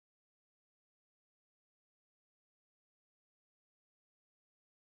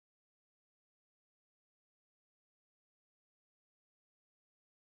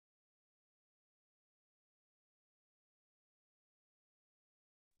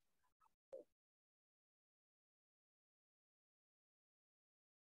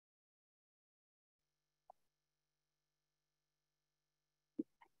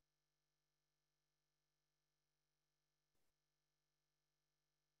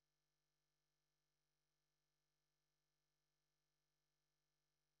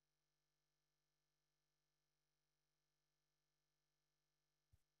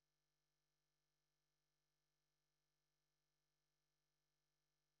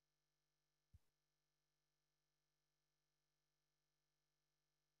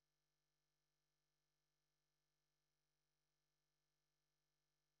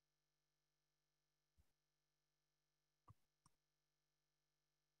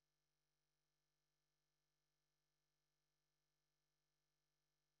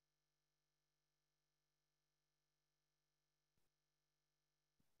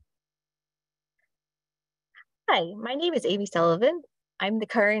Hi, my name is Amy Sullivan. I'm the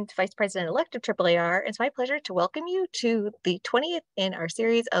current Vice President-elect of AAAR, and it's my pleasure to welcome you to the 20th in our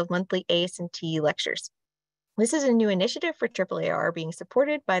series of monthly AS&T lectures. This is a new initiative for AAAR being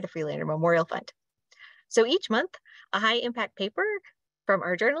supported by the Freelander Memorial Fund. So each month, a high-impact paper from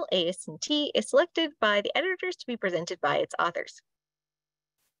our journal AS&T is selected by the editors to be presented by its authors.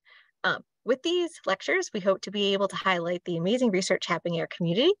 With these lectures, we hope to be able to highlight the amazing research happening in our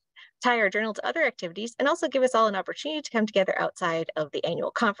community, tie our journal to other activities, and also give us all an opportunity to come together outside of the annual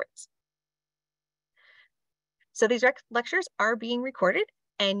conference. So these lectures are being recorded,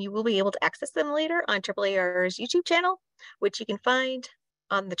 and you will be able to access them later on AAAR's YouTube channel, which you can find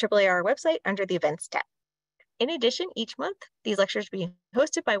on the AAAR website under the Events tab. In addition, each month, these lectures are being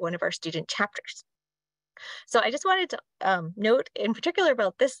hosted by one of our student chapters. So I just wanted to note in particular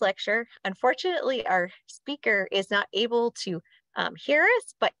about this lecture. Unfortunately, our speaker is not able to hear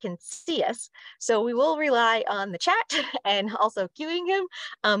us, but can see us. So we will rely on the chat and also cueing him,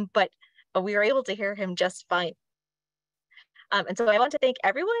 but we are able to hear him just fine. And so I want to thank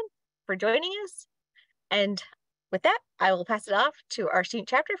everyone for joining us. And with that, I will pass it off to our student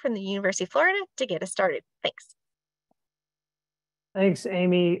chapter from the University of Florida to get us started. Thanks. Thanks,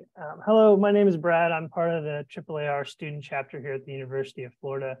 Amy. Hello, my name is Brad. I'm part of the AAAR student chapter here at the University of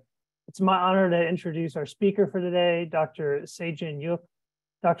Florida. It's my honor to introduce our speaker for today, Dr. Sejin Yuk.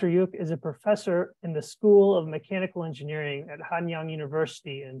 Dr. Yuk is a professor in the School of Mechanical Engineering at Hanyang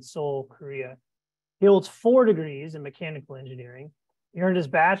University in Seoul, Korea. He holds 4 degrees in mechanical engineering. He earned his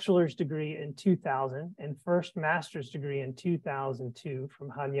bachelor's degree in 2000 and first master's degree in 2002 from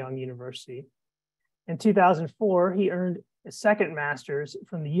Hanyang University. In 2004, he earned his second master's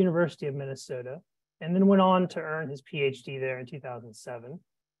from the University of Minnesota, and then went on to earn his Ph.D. there in 2007.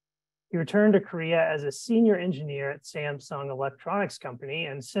 He returned to Korea as a senior engineer at Samsung Electronics Company,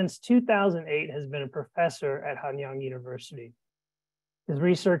 and since 2008 has been a professor at Hanyang University. His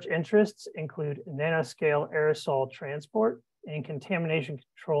research interests include nanoscale aerosol transport and contamination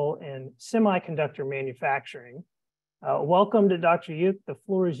control in semiconductor manufacturing. Welcome to Dr. Yuk. The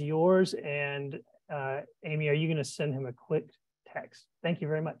floor is yours, and Amy, are you going to send him a quick text? Thank you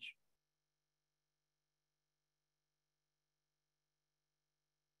very much.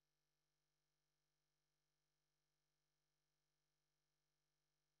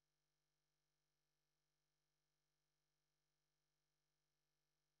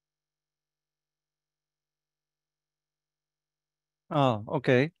 Oh,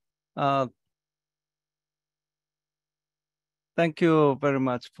 okay. Thank you very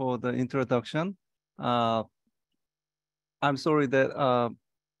much for the introduction. I'm sorry that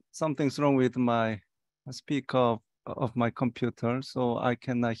something's wrong with my speaker of my computer, so I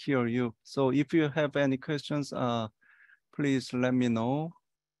cannot hear you. So if you have any questions, please let me know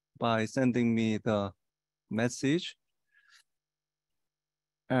by sending me the message.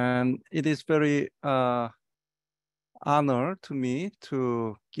 And it is very honor to me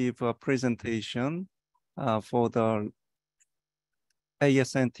to give a presentation for the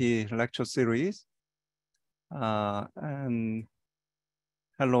AS&T lecture series. And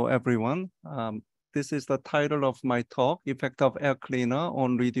hello, everyone. This is the title of my talk, Effect of Air Cleaner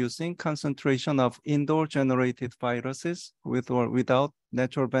on Reducing Concentration of Indoor-Generated Viruses with or without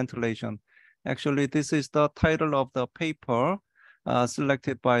Natural Ventilation. Actually, this is the title of the paper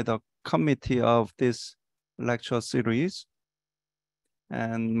selected by the committee of this lecture series.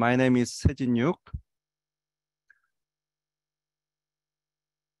 And my name is Sejin Yuk.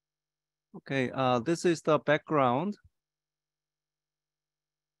 Okay, this is the background.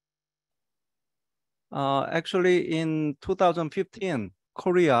 Actually, in 2015,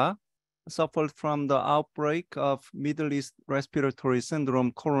 Korea suffered from the outbreak of Middle East Respiratory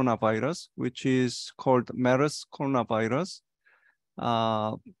Syndrome coronavirus, which is called MERS coronavirus.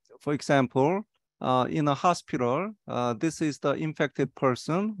 For example, in a hospital, this is the infected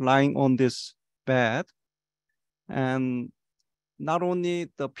person lying on this bed. And not only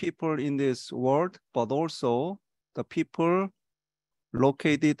the people in this ward, but also the people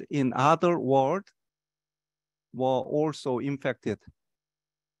located in other ward were also infected.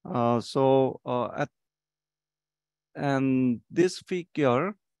 And this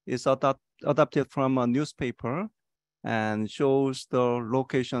figure is adapted from a newspaper and shows the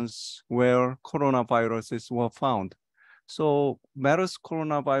locations where coronaviruses were found. So MERS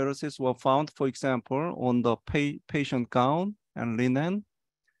coronaviruses were found, for example, on the patient gown and linen,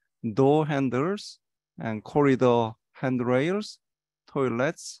 door handles and corridor handrails,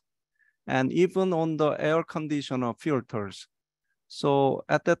 toilets, and even on the air conditioner filters. So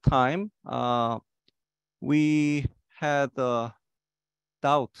at that time, we had a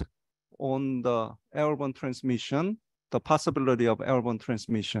doubt on the airborne transmission, the possibility of airborne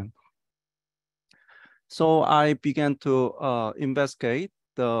transmission. So I began to investigate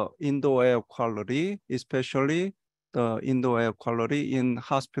the indoor air quality, especially the indoor air quality in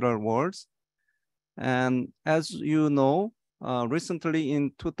hospital wards. And as you know, recently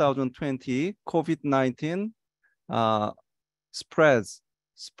in 2020, COVID-19 spreads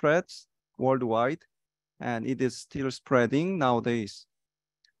worldwide, and it is still spreading nowadays.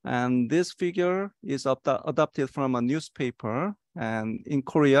 And this figure is adopted from a newspaper. And in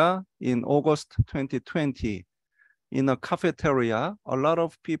Korea, in August 2020, in a cafeteria, a lot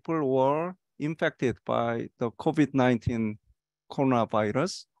of people were infected by the COVID-19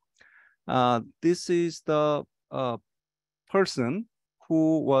 coronavirus. This is the person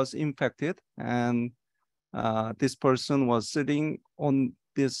who was infected, and this person was sitting on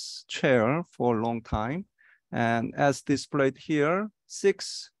this chair for a long time. And as displayed here,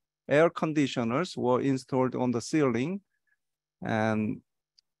 6 air conditioners were installed on the ceiling. And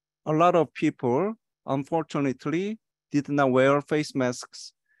a lot of people, unfortunately, did not wear face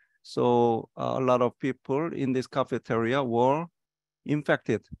masks. So a lot of people in this cafeteria were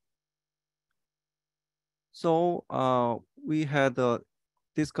infected. So we had a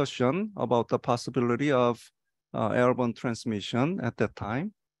discussion about the possibility of airborne transmission at that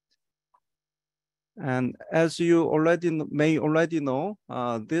time. And as you may already know,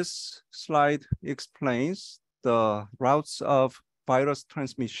 this slide explains the routes of virus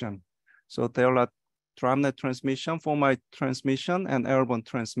transmission. So there are droplet transmission, fomite transmission, and airborne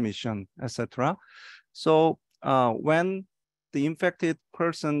transmission, etc. So when the infected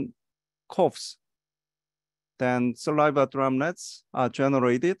person coughs, then saliva droplets are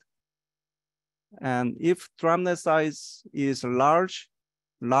generated. And if droplet size is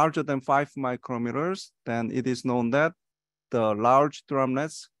larger than 5 micrometers, then it is known that the large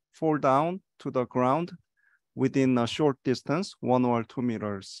droplets fall down to the ground within a short distance, 1 or 2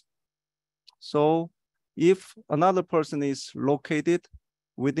 meters. So if another person is located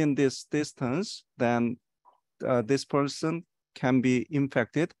within this distance, then this person can be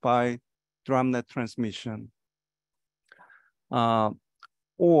infected by droplet transmission.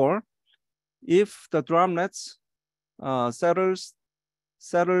 Or if the droplets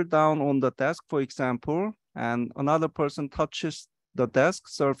settle down on the desk, for example, and another person touches the desk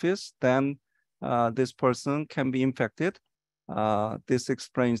surface, then this person can be infected. This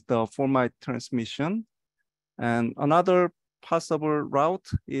explains the fomite transmission. And another possible route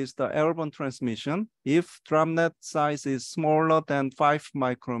is the airborne transmission. If droplet size is smaller than 5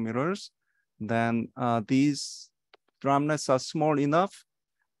 micrometers, then these droplets are small enough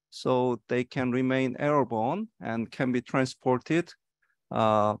so they can remain airborne and can be transported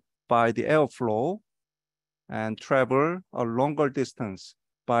by the airflow and travel a longer distance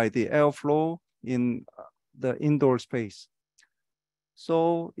by the airflow in the indoor space.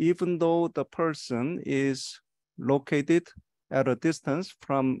 So even though the person is located at a distance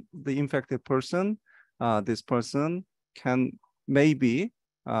from the infected person, this person may be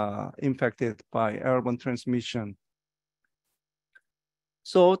infected by airborne transmission.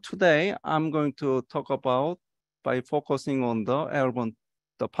 So today I'm going to talk about by focusing on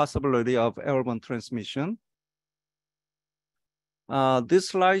the possibility of airborne transmission. This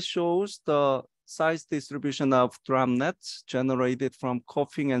slide shows the size distribution of droplets generated from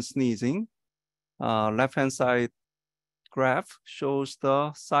coughing and sneezing. Left-hand side graph shows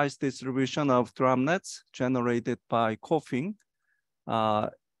the size distribution of droplets generated by coughing.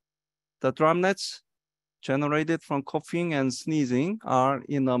 The droplets generated from coughing and sneezing are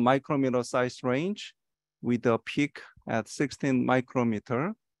in a micrometer size range with a peak at 16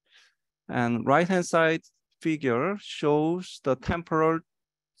 micrometer. And right-hand side figure shows the temporal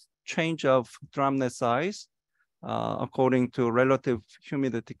change of droplet size according to relative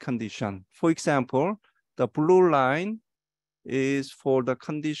humidity condition. For example, the blue line is for the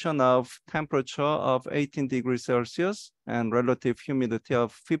condition of temperature of 18 degrees Celsius and relative humidity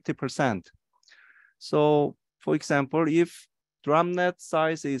of 50%. So for example, if droplet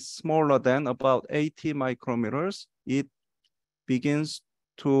size is smaller than about 80 micrometers, it begins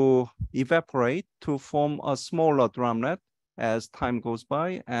to evaporate to form a smaller droplet as time goes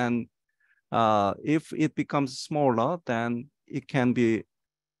by. And if it becomes smaller, then it can be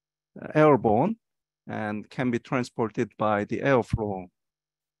airborne and can be transported by the airflow.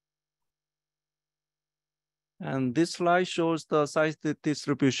 And this slide shows the size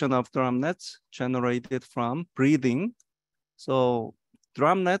distribution of droplets generated from breathing. So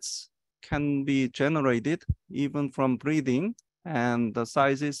droplets can be generated even from breathing, and the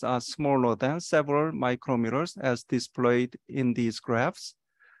sizes are smaller than several micrometers as displayed in these graphs.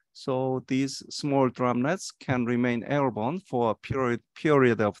 So these small droplets can remain airborne for a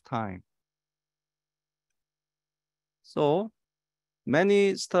period of time. So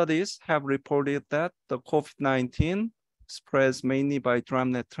many studies have reported that the COVID-19 spreads mainly by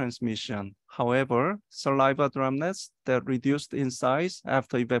droplet transmission. However, saliva droplets that reduced in size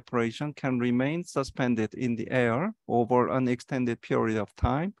after evaporation can remain suspended in the air over an extended period of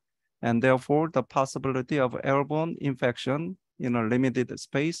time, and therefore the possibility of airborne infection in a limited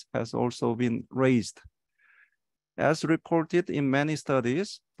space has also been raised. As reported in many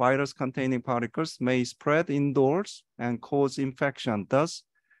studies, virus-containing particles may spread indoors and cause infection. Thus,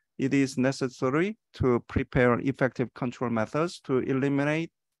 it is necessary to prepare effective control methods to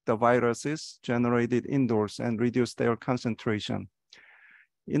eliminate the viruses generated indoors and reduce their concentration.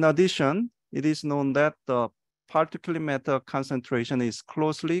 In addition, it is known that the particulate matter concentration is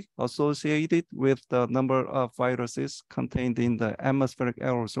closely associated with the number of viruses contained in the atmospheric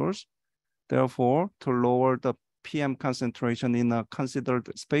aerosols. Therefore, to lower the PM concentration in a considered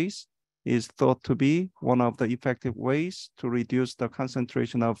space is thought to be one of the effective ways to reduce the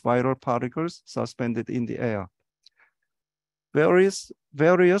concentration of viral particles suspended in the air. Various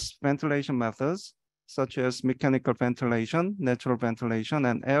ventilation methods, such as mechanical ventilation, natural ventilation,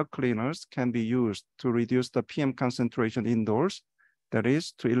 and air cleaners can be used to reduce the PM concentration indoors, that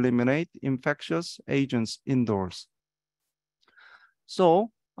is, to eliminate infectious agents indoors.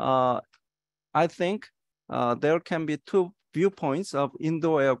 So I think there can be two viewpoints of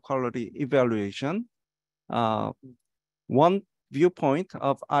indoor air quality evaluation. One viewpoint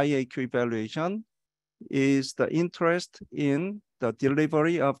of IAQ evaluation is the interest in the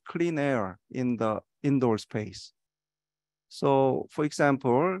delivery of clean air in the indoor space. So for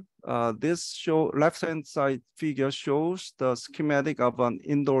example, this left-hand side figure shows the schematic of an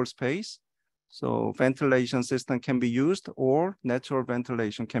indoor space. So ventilation system can be used or natural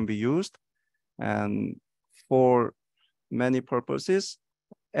ventilation can be used. And for many purposes,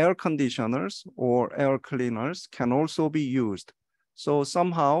 air conditioners or air cleaners can also be used. So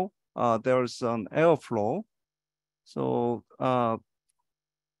somehow there's an airflow. So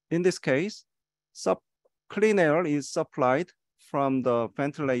in this case, clean air is supplied from the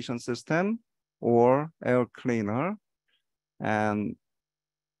ventilation system or air cleaner. And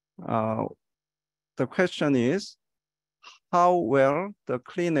the question is how well the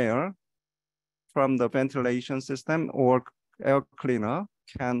clean air from the ventilation system or air cleaner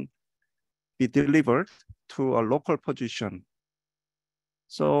can be delivered to a local position.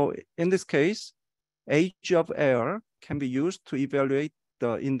 So in this case, age of air can be used to evaluate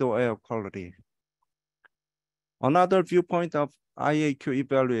the indoor air quality. Another viewpoint of IAQ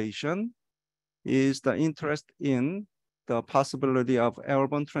evaluation is the interest in the possibility of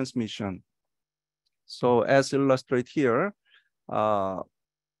airborne transmission. So as illustrated here,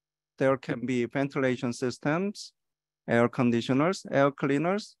 there can be ventilation systems, air conditioners, air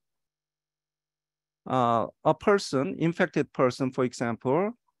cleaners. A infected person, for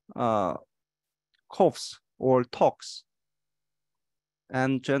example, coughs or talks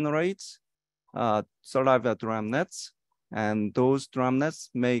and generates saliva droplets, and those droplets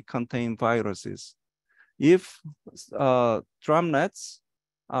may contain viruses. If droplets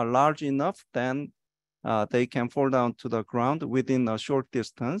are large enough, then they can fall down to the ground within a short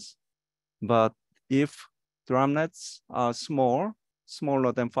distance. But if droplets are smaller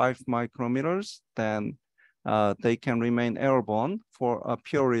than 5 micrometers, then they can remain airborne for a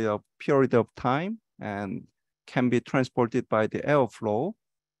period of time and can be transported by the airflow.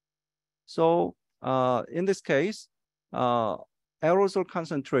 So in this case, aerosol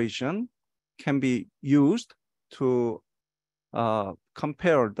concentration can be used to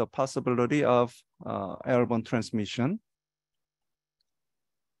compare the possibility of airborne transmission.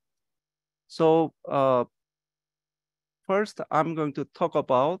 So first, I'm going to talk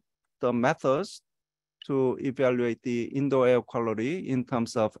about the methods to evaluate the indoor air quality in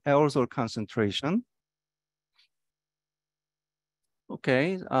terms of aerosol concentration.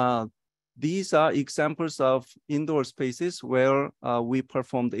 Okay, these are examples of indoor spaces where we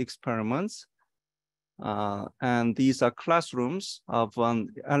performed experiments. And these are classrooms of an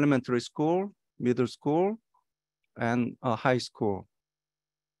elementary school, middle school, and a high school.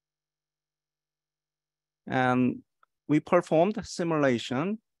 And we performed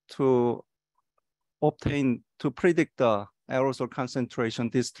simulation to predict the aerosol concentration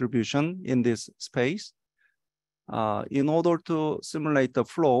distribution in this space. In order to simulate the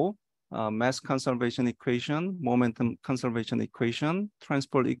flow, mass conservation equation, momentum conservation equation,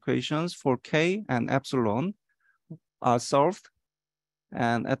 transport equations for K and epsilon are solved.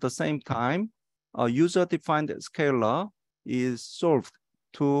 And at the same time, a user-defined scalar is solved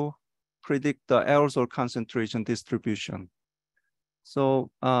to predict the aerosol concentration distribution. So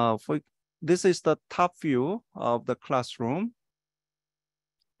this is the top view of the classroom.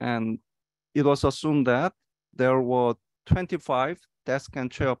 And it was assumed that there were 25 desk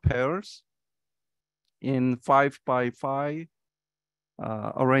and chair pairs in 5x5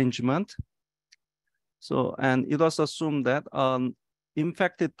 arrangement. So, and it was assumed that an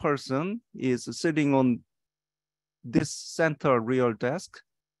infected person is sitting on this center rear desk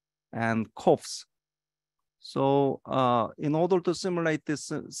and coughs. So in order to simulate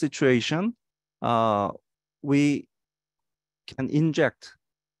this situation, we can inject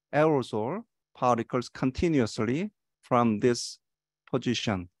aerosol particles continuously from this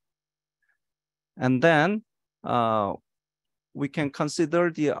position. And then we can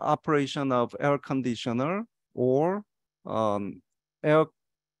consider the operation of air conditioner or air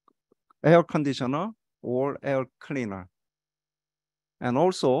conditioner or air cleaner. And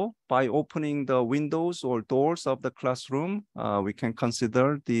also by opening the windows or doors of the classroom, we can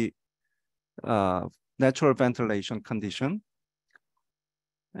consider the natural ventilation condition.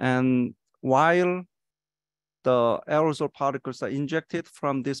 And while the aerosol particles are injected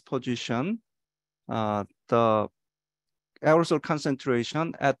from this position, the aerosol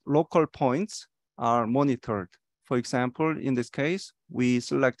concentration at local points are monitored. For example, in this case, we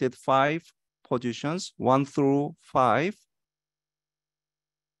selected 5 positions, 1 through 5,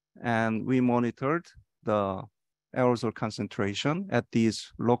 and we monitored the aerosol concentration at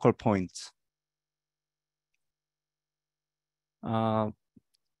these local points. A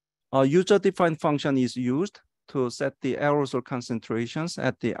user-defined function is used to set the aerosol concentrations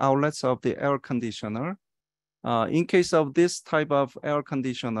at the outlets of the air conditioner. In case of this type of air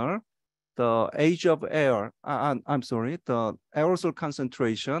conditioner, the age of air, the aerosol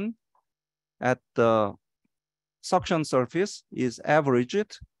concentration at the suction surface is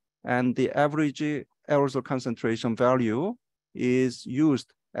averaged, and the average aerosol concentration value is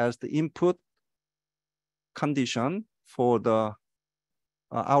used as the input condition for the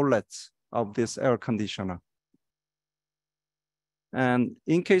outlets of this air conditioner. And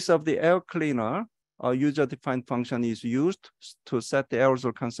in case of the air cleaner, a user-defined function is used to set the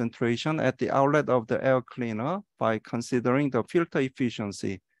aerosol concentration at the outlet of the air cleaner by considering the filter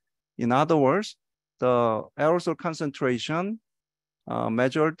efficiency. In other words, the aerosol concentration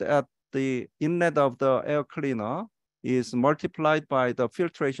measured at the inlet of the air cleaner is multiplied by the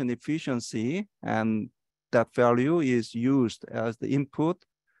filtration efficiency, and that value is used as the input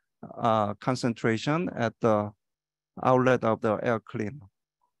concentration at the outlet of the air cleaner.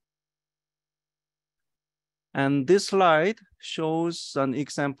 And this slide shows an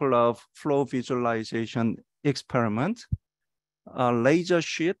example of flow visualization experiment. A laser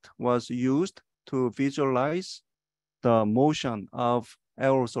sheet was used to visualize the motion of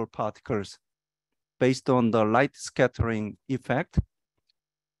aerosol particles based on the light scattering effect.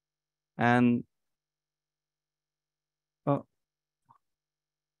 And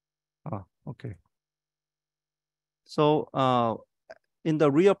okay. So in the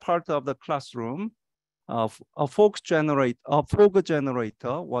rear part of the classroom, a fog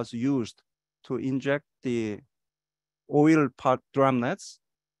generator was used to inject the oil part droplets,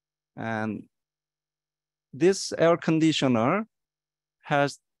 and this air conditioner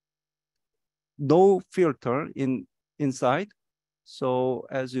has no filter inside. So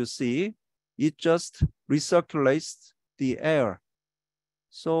as you see, it just recirculates the air.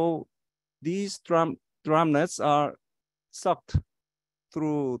 So these droplets are sucked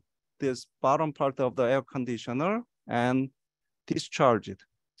through this bottom part of the air conditioner and discharged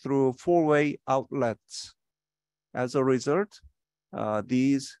through 4-way outlets. As a result,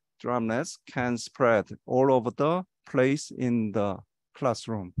 these droplets can spread all over the place in the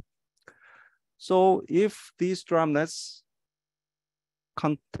classroom. So if these droplets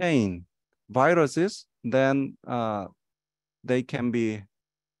contain viruses, then they can be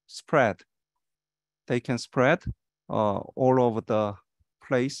spread. They can spread all over the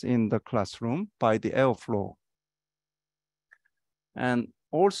place in the classroom by the airflow. And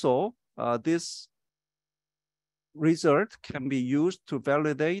also, this result can be used to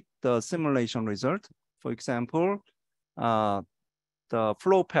validate the simulation result. For example, the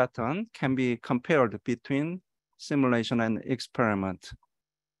flow pattern can be compared between simulation and experiment.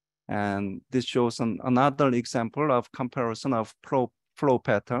 And this shows another example of comparison of flow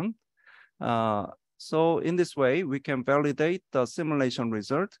pattern. So in this way, we can validate the simulation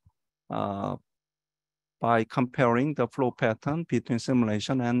result by comparing the flow pattern between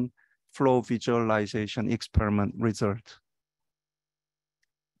simulation and flow visualization experiment result.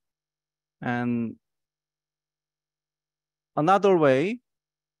 And another way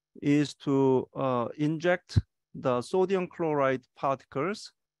is to inject the sodium chloride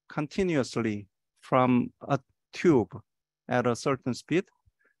particles continuously from a tube at a certain speed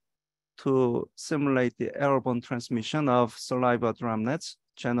to simulate the airborne transmission of saliva droplets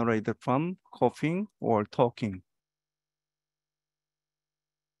generated from coughing or talking.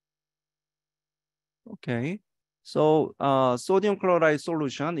 Okay, so sodium chloride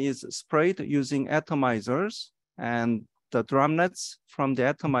solution is sprayed using atomizers, and the droplets from the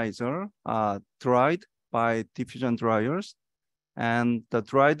atomizer are dried by diffusion dryers, and the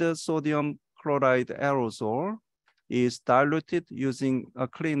dried sodium chloride aerosol is diluted using a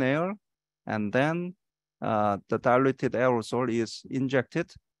clean air, and then the diluted aerosol is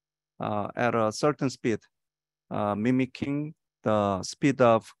injected at a certain speed, mimicking the speed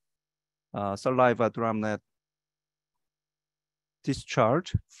of saliva droplet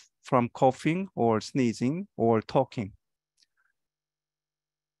discharge from coughing or sneezing or talking.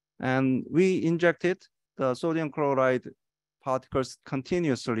 And we injected the sodium chloride particles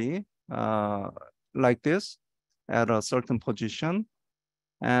continuously like this at a certain position.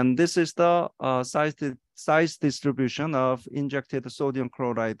 And this is the size distribution of injected sodium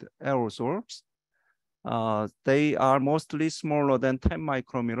chloride aerosols. They are mostly smaller than 10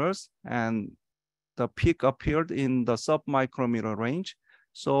 micrometers, and the peak appeared in the sub-micrometer range.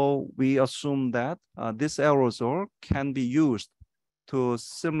 So we assume that this aerosol can be used to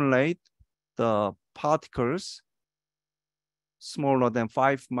simulate the particles smaller than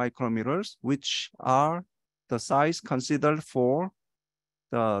 5 micrometers, which are the size considered for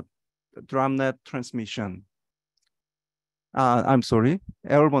the droplet transmission. I'm sorry,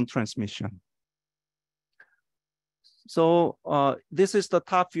 airborne transmission. So this is the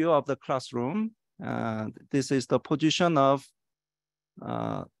top view of the classroom. This is the position of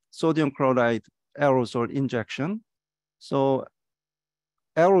sodium chloride aerosol injection. So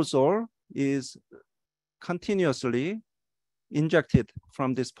aerosol is continuously injected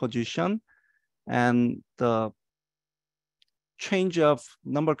from this position, and the change of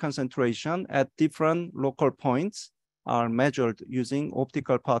number concentration at different local points are measured using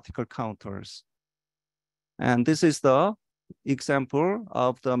optical particle counters. And this is the example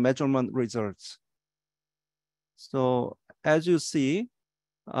of the measurement results. So as you see,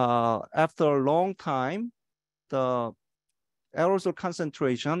 after a long time, the aerosol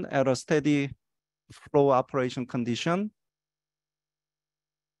concentration at a steady flow operation condition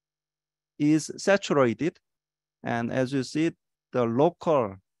is saturated. And as you see, the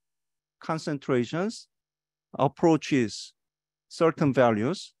local concentrations approaches certain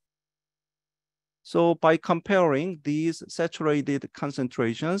values. So by comparing these saturated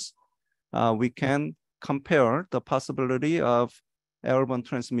concentrations, we can compare the possibility of airborne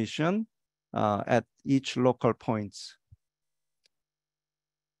transmission at each local points.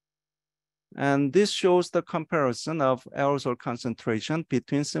 And this shows the comparison of aerosol concentration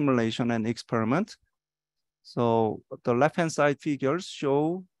between simulation and experiment. So the left-hand side figures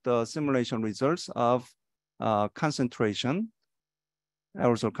show the simulation results of concentration,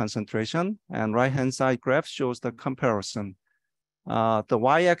 aerosol concentration, and right-hand side graph shows the comparison. The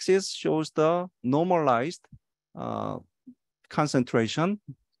y-axis shows the normalized concentration.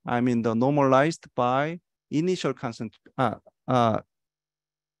 I mean the normalized by initial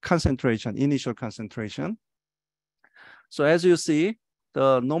initial concentration. So as you see,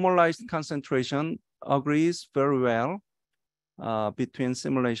 the normalized concentration agrees very well between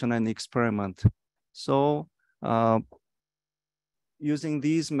simulation and experiment. So using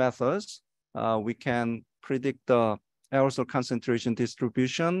these methods, we can predict the aerosol concentration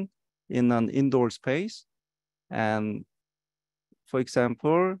distribution in an indoor space. And for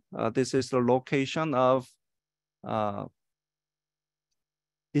example, this is the location of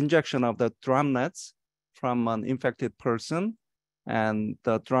injection of the droplets from an infected person, and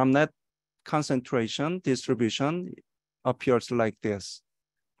the droplet concentration distribution appears like this.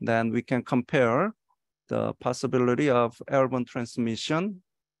 Then we can compare the possibility of airborne transmission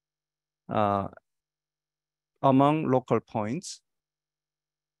among local points.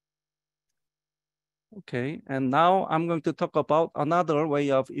 Okay, and now I'm going to talk about another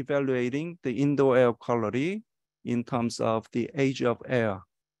way of evaluating the indoor air quality in terms of the age of air.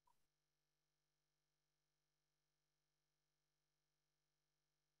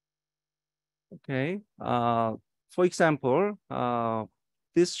 Okay, for example,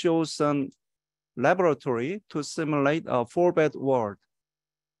 this shows a laboratory to simulate a 4-bed ward.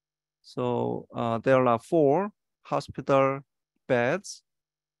 So there are 4 hospital beds,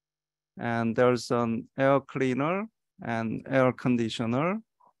 and there's an air cleaner and air conditioner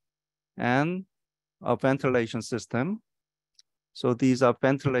and a ventilation system. So these are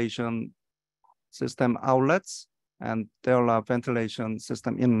ventilation system outlets, and there are ventilation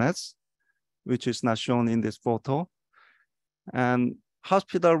system inlets, which is not shown in this photo. And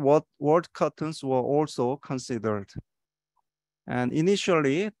hospital ward curtains were also considered. And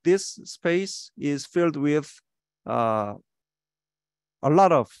initially, this space is filled with a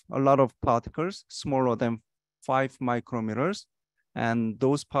lot of particles smaller than 5 micrometers. And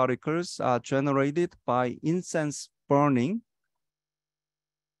those particles are generated by incense burning.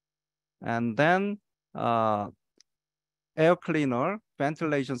 And then air cleaner,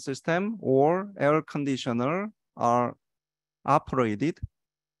 ventilation system, or air conditioner are operated.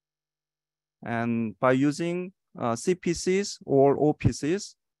 And by using CPCs or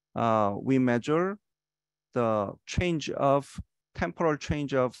OPCs, we measure the temporal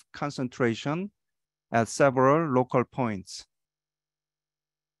change of concentration at several local points.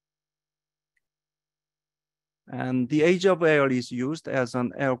 And the age of air is used as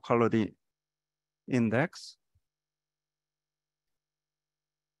an air quality index.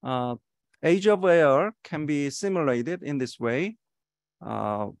 Age of air can be simulated in this way.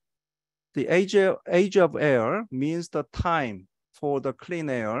 The age of air means the time for the clean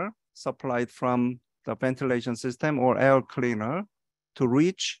air supplied from the ventilation system or air cleaner to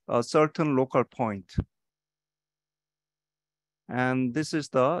reach a certain local point. And this is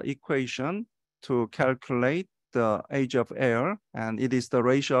the equation to calculate the age of air, and it is the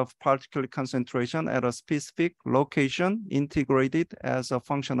ratio of particulate concentration at a specific location integrated as a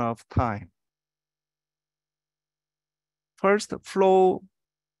function of time. First, flow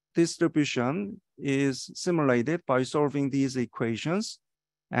distribution is simulated by solving these equations,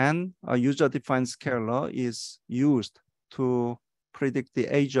 and a user-defined scalar is used to predict the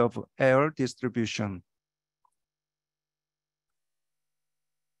age of air distribution.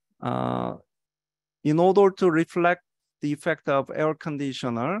 In order to reflect the effect of air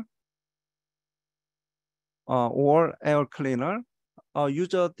conditioner or air cleaner, a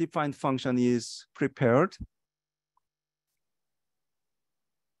user-defined function is prepared.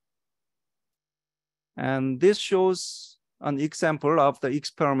 And this shows an example of the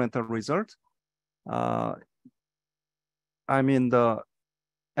experimental result. I mean the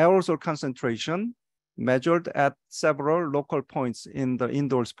aerosol concentration measured at several local points in the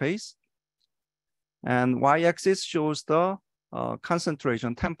indoor space. And y-axis shows the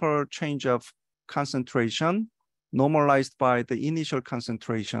concentration, temporal change of concentration normalized by the initial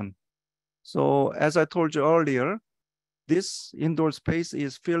concentration. So as I told you earlier, this indoor space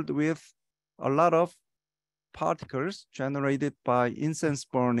is filled with a lot of particles generated by incense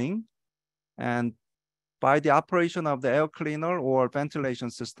burning, and by the operation of the air cleaner or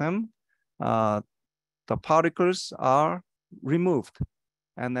ventilation system, the particles are removed.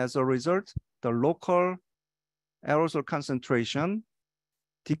 And as a result, the local aerosol concentration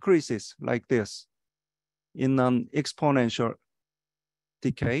decreases like this in an exponential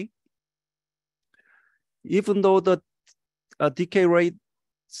decay. Even though the decay rates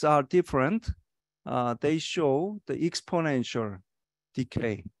are different, they show the exponential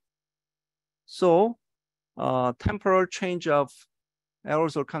decay. So temporal change of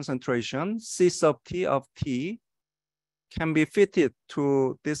aerosol concentration, C sub T of T, can be fitted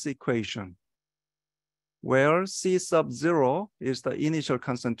to this equation, where C sub 0 is the initial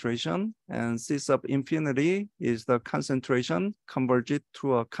concentration and C sub infinity is the concentration converged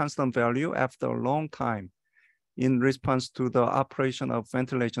to a constant value after a long time in response to the operation of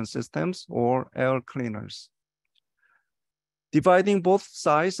ventilation systems or air cleaners. Dividing both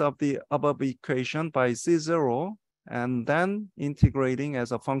sides of the above equation by C0 and then integrating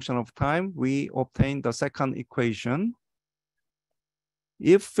as a function of time, we obtain the second equation.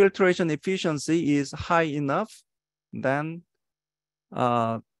 If filtration efficiency is high enough, then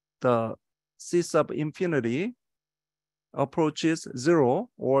the C sub infinity approaches 0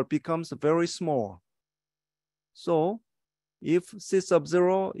 or becomes very small. So if C sub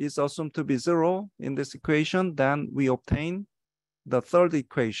 0 is assumed to be 0 in this equation, then we obtain the third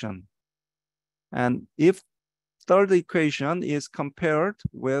equation. And if third equation is compared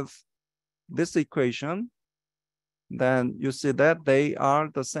with this equation, then you see that they are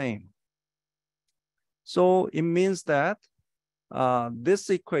the same. So it means that this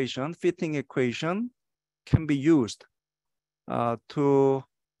equation, fitting equation, can be used to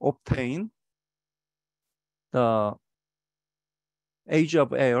obtain the age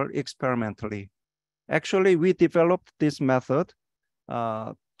of air experimentally. Actually, we developed this method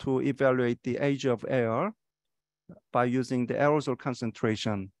to evaluate the age of air by using the aerosol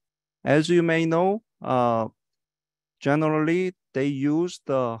concentration. As you may know, generally, they use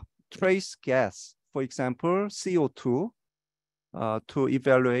the trace gas, for example, CO2, to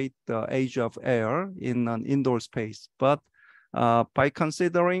evaluate the age of air in an indoor space. But by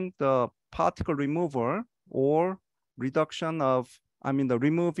considering the particle removal or reduction of, the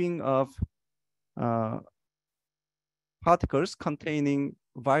removing of particles containing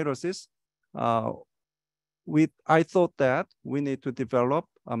viruses, I thought that we need to develop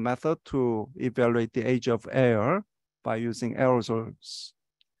a method to evaluate the age of air by using aerosols.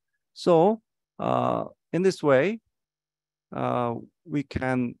 So in this way, we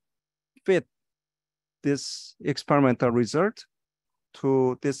can fit this experimental result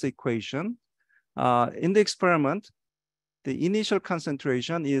to this equation. In the experiment, the initial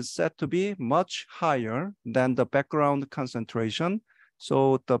concentration is said to be much higher than the background concentration.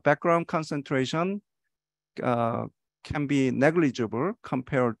 So the background concentration can be negligible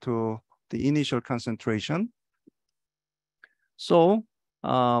compared to the initial concentration. So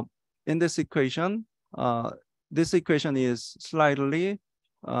in this equation is slightly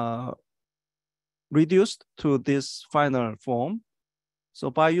reduced to this final form.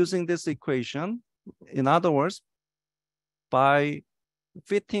 So by using this equation, in other words, by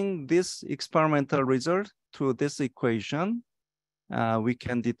fitting this experimental result to this equation, we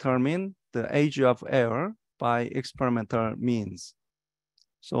can determine the age of air by experimental means.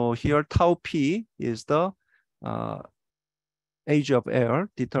 So here tau p is the age of air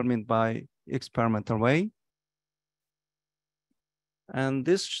determined by experimental way. And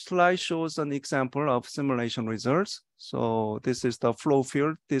this slide shows an example of simulation results. So this is the flow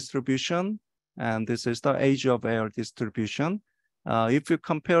field distribution, and this is the age of air distribution. If you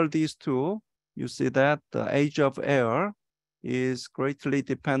compare these two, you see that the age of air is greatly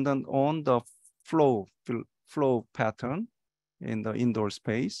dependent on the flow pattern in the indoor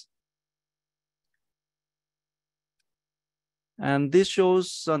space. And this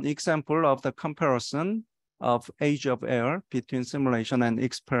shows an example of the comparison of age of air between simulation and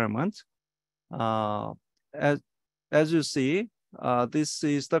experiment. As you see, this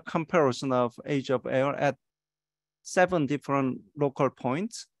is the comparison of age of air at 7 different local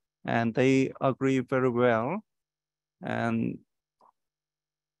points, and they agree very well. And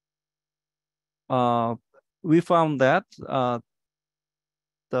we found that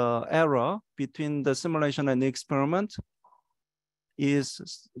the error between the simulation and the experiment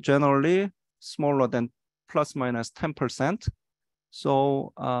is generally smaller than plus minus 10%.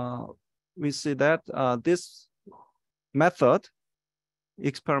 So we see that this method,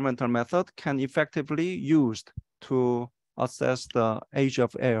 experimental method, can effectively used to assess the age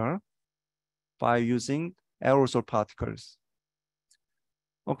of air by using aerosol particles.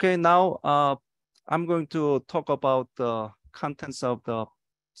 Okay, now I'm going to talk about the contents of the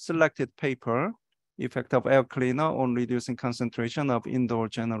selected paper, Effect of Air Cleaner on Reducing Concentration of Indoor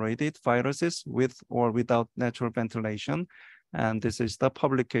Generated Viruses with or Without Natural Ventilation. And this is the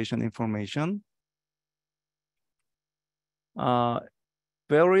publication information.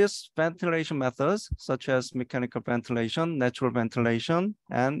 Various ventilation methods, such as mechanical ventilation, natural ventilation,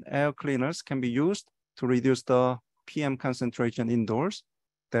 and air cleaners can be used to reduce the PM concentration indoors,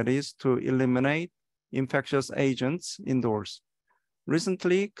 that is, to eliminate infectious agents indoors.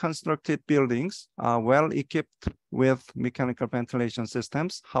 Recently constructed buildings are well equipped with mechanical ventilation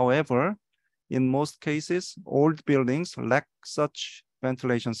systems. However, in most cases, old buildings lack such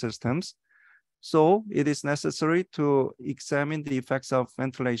ventilation systems. So it is necessary to examine the effects of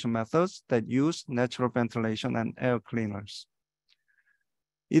ventilation methods that use natural ventilation and air cleaners.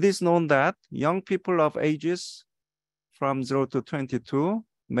 It is known that young people of ages from 0 to 22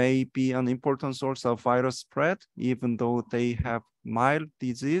 may be an important source of virus spread, even though they have mild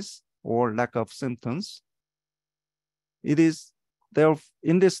disease or lack of symptoms. It is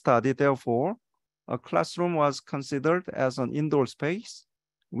in this study, therefore, a classroom was considered as an indoor space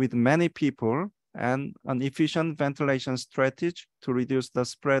with many people and an efficient ventilation strategy to reduce the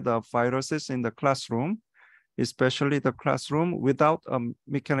spread of viruses in the classroom, especially the classroom without a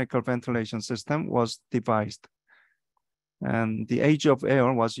mechanical ventilation system, was devised. And the age of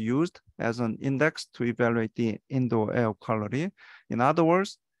air was used as an index to evaluate the indoor air quality. In other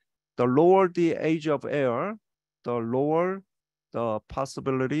words, the lower the age of air, the lower the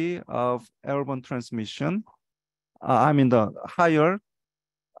possibility of airborne transmission. The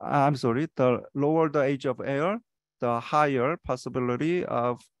lower the age of air, the higher possibility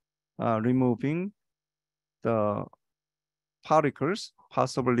of removing the particles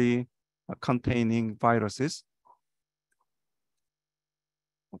possibly containing viruses.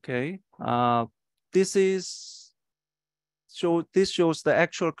 Okay, this shows the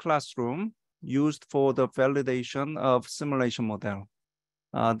actual classroom used for the validation of simulation model.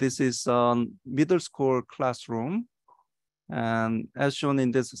 This is a middle school classroom, And as shown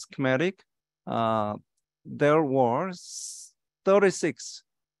in this schematic, there were 36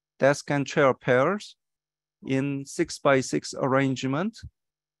 desk and chair pairs in 6x6 arrangement.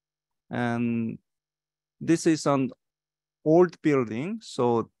 And this is an old building,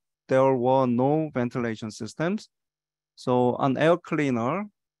 so there were no ventilation systems. So an air cleaner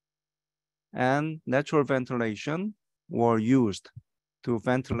and natural ventilation were used to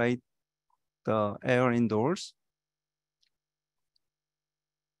ventilate the air indoors.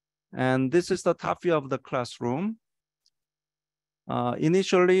 And this is the top view of the classroom.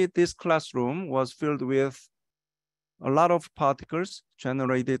 Initially, this classroom was filled with a lot of particles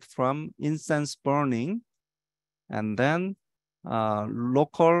generated from incense burning, and then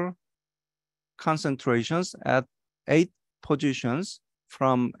local concentrations at 8 positions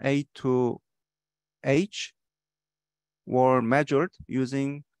from A to H were measured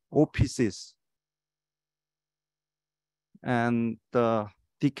using OPCs. And the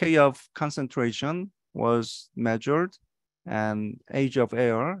decay of concentration was measured and age of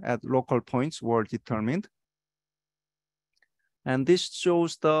air at local points were determined. And this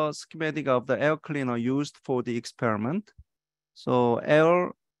shows the schematic of the air cleaner used for the experiment. So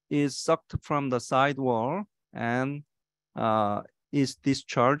air is sucked from the side wall and is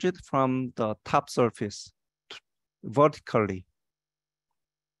discharged from the top surface vertically.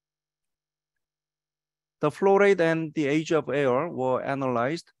 The flow rate and the age of air were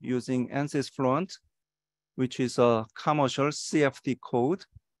analyzed using ANSYS Fluent, which is a commercial CFD code.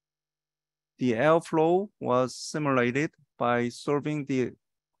 The airflow was simulated by solving the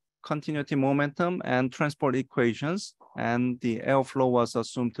continuity momentum and transport equations, and the airflow was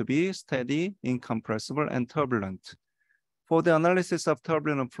assumed to be steady, incompressible, and turbulent. For the analysis of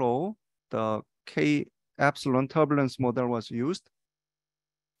turbulent flow, the K epsilon turbulence model was used.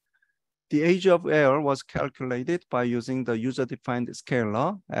 The age of air was calculated by using the user-defined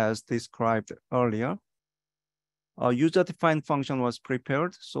scalar as described earlier. A user-defined function was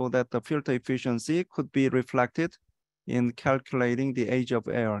prepared so that the filter efficiency could be reflected in calculating the age of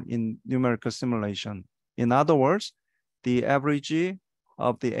air in numerical simulation. In other words, the average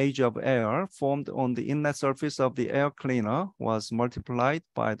of the age of air formed on the inlet surface of the air cleaner was multiplied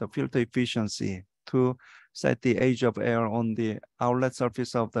by the filter efficiency to set the age of air on the outlet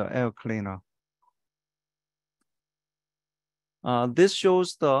surface of the air cleaner. This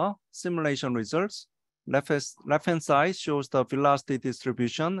shows the simulation results. Left-hand side shows the velocity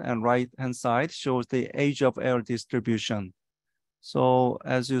distribution and right-hand side shows the age of air distribution. So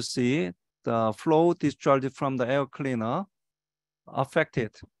as you see, the flow discharged from the air cleaner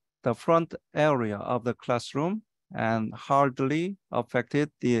affected the front area of the classroom and hardly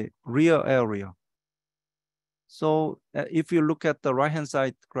affected the rear area. So if you look at the right-hand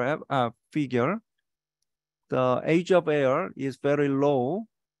side figure, the age of air is very low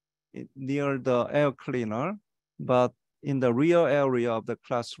near the air cleaner, but in the rear area of the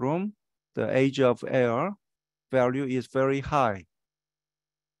classroom, the age of air value is very high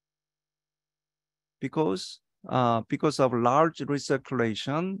because of large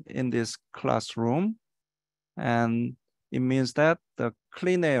recirculation in this classroom, and it means that the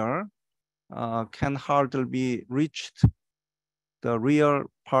clean air can hardly be reached the rear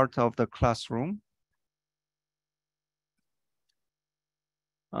part of the classroom.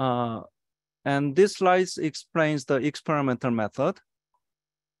 And this slide explains the experimental method.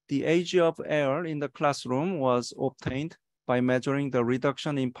 The age of air in the classroom was obtained by measuring the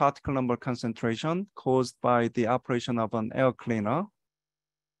reduction in particle number concentration caused by the operation of an air cleaner.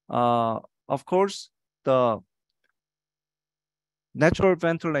 Of course, the natural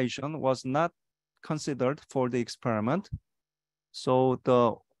ventilation was not considered for the experiment. So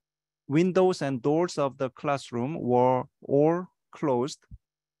the windows and doors of the classroom were all closed.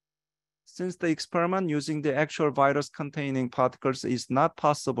 Since the experiment using the actual virus-containing particles is not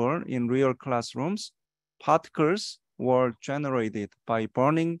possible in real classrooms, particles were generated by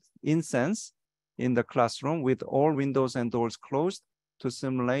burning incense in the classroom with all windows and doors closed to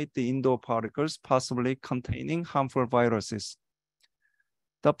simulate the indoor particles possibly containing harmful viruses.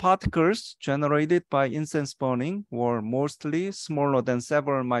 The particles generated by incense burning were mostly smaller than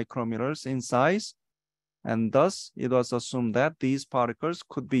several micrometers in size, and thus it was assumed that these particles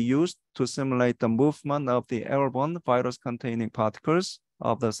could be used to simulate the movement of the airborne virus-containing particles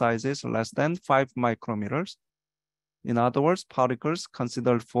of the sizes less than 5 micrometers. In other words, particles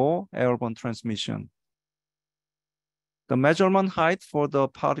considered for airborne transmission. The measurement height for the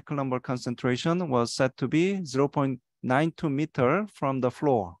particle number concentration was set to be 0.92 meter from the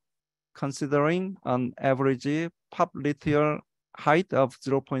floor, considering an average popliteal height of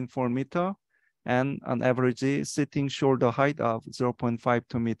 0.4 meter and an average sitting shoulder height of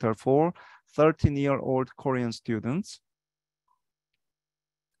 0.52 meter for 13-year-old Korean students.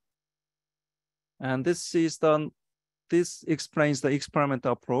 And this explains the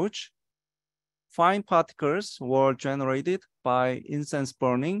experimental approach. Fine particles were generated by incense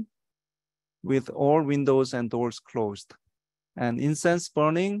burning with all windows and doors closed. And incense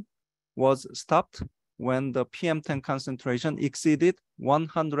burning was stopped when the PM10 concentration exceeded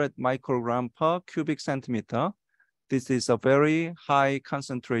 100 microgram per cubic centimeter. This is a very high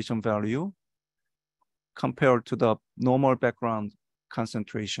concentration value compared to the normal background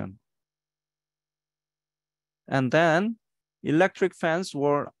concentration. And then electric fans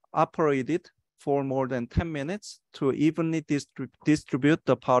were operated for more than 10 minutes to evenly distribute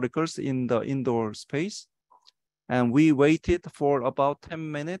the particles in the indoor space. And we waited for about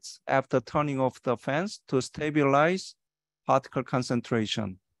 10 minutes after turning off the fans to stabilize particle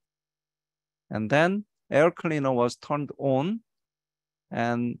concentration. And then air cleaner was turned on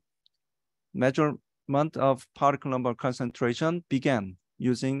and measurement of particle number concentration began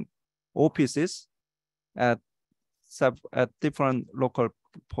using OPCs at different local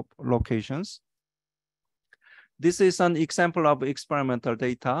locations. This is an example of experimental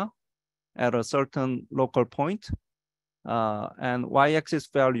data at a certain local point. And y-axis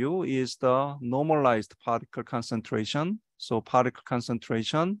value is the normalized particle concentration. So particle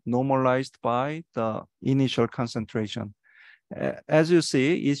concentration normalized by the initial concentration. As you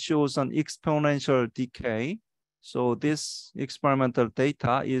see, it shows an exponential decay. So this experimental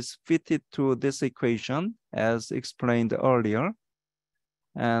data is fitted to this equation as explained earlier.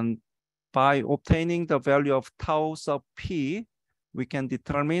 And by obtaining the value of tau sub p, we can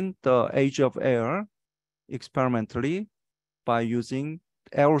determine the age of air experimentally by using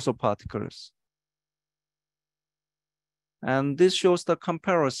aerosol particles. And this shows the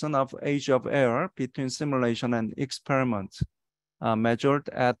comparison of age of air between simulation and experiment measured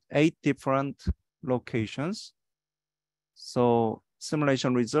at 8 different locations. So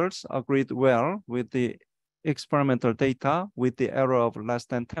simulation results agreed well with the experimental data with the error of less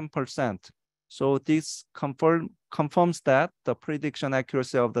than 10%. So this confirms that the prediction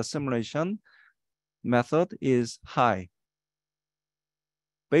accuracy of the simulation method is high.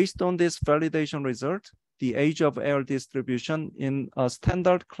 Based on this validation result, the age of air distribution in a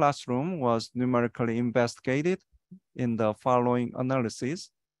standard classroom was numerically investigated in the following analysis.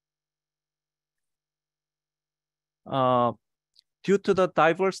 Due to the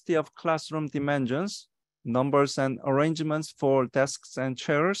diversity of classroom dimensions, numbers and arrangements for desks and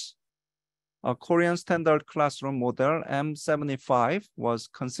chairs, a Korean standard classroom model M75 was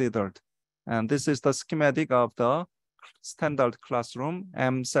considered. And this is the schematic of the standard classroom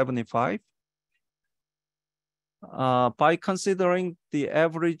M75. By considering the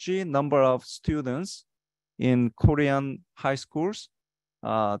average number of students in Korean high schools,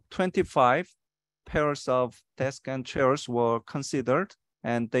 25 pairs of desks and chairs were considered,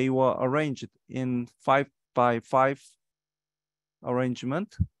 and they were arranged in 5x5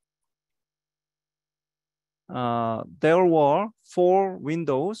 arrangement. There were 4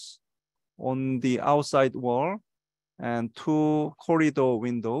 windows on the outside wall and 2 corridor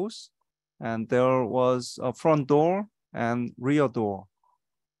windows, and there was a front door and rear door.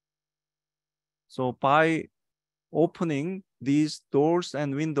 So by opening these doors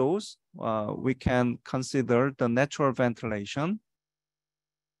and windows, we can consider the natural ventilation.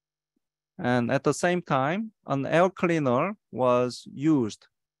 And at the same time, an air cleaner was used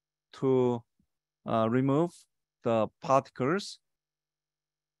to remove the particles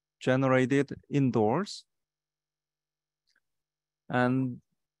generated indoors. And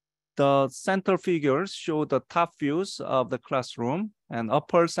the center figures show the top views of the classroom, and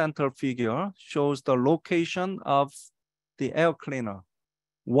upper center figure shows the location of the air cleaner.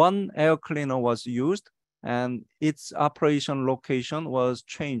 One air cleaner was used, and its operation location was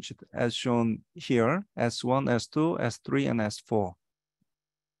changed as shown here, S1, S2, S3, and S4.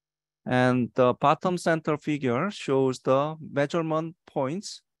 And the bottom center figure shows the measurement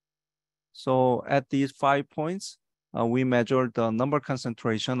points. So at these 5 points, we measured the number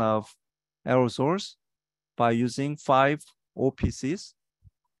concentration of aerosols by using 5 OPCs.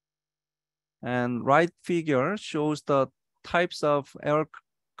 And right figure shows the types of air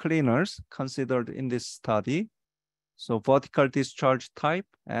cleaners considered in this study. So vertical discharge type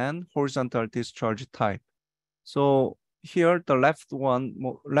and horizontal discharge type. So here the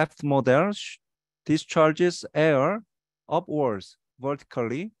left model discharges air upwards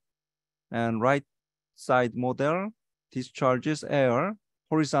vertically, and right side model discharges air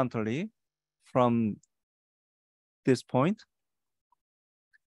horizontally from this point.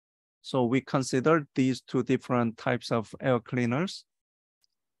 So we considered these two different types of air cleaners.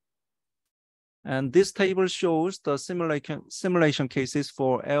 And this table shows the simulation cases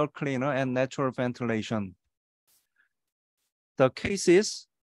for air cleaner and natural ventilation. The cases,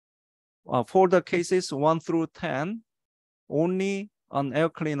 for the cases 1 through 10, only an air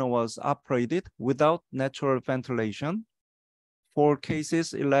cleaner was operated without natural ventilation. For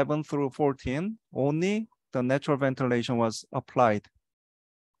cases 11 through 14, only the natural ventilation was applied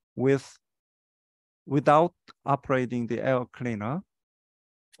without operating the air cleaner.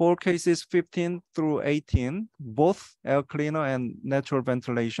 For cases 15 through 18, both air cleaner and natural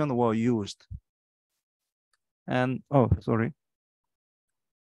ventilation were used. And,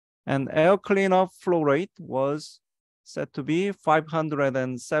 And air cleaner flow rate was set to be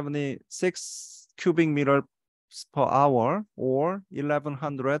 576 cubic meters per hour or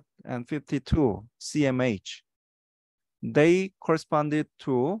 1152 cmh. They corresponded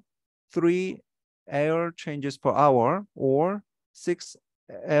to 3 air changes per hour or 6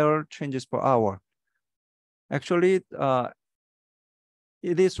 air changes per hour. Actually,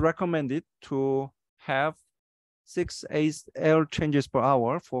 it is recommended to have 6 air changes per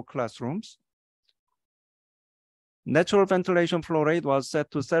hour for classrooms. Natural ventilation flow rate was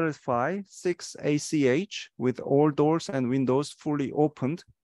set to satisfy 6 ACH with all doors and windows fully opened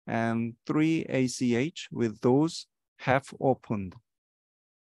and 3 ACH with those half opened.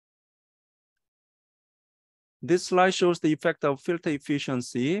 This slide shows the effect of filter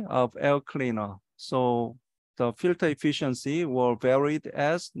efficiency of air cleaner. So the filter efficiency were varied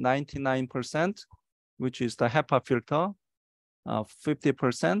as 99%, which is the HEPA filter,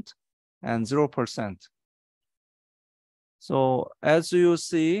 50%, and 0%. So as you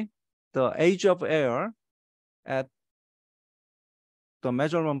see, the age of air at the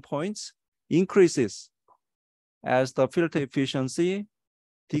measurement points increases as the filter efficiency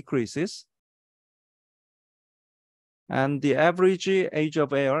decreases. And the average age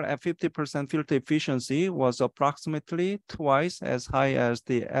of air at 50% filter efficiency was approximately twice as high as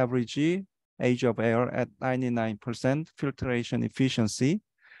the average age of air at 99% filtration efficiency.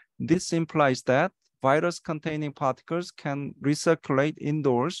 This implies that virus-containing particles can recirculate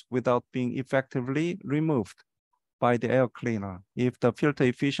indoors without being effectively removed by the air cleaner if the filter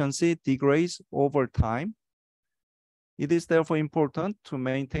efficiency degrades over time. It is therefore important to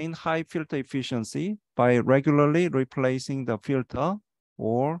maintain high filter efficiency by regularly replacing the filter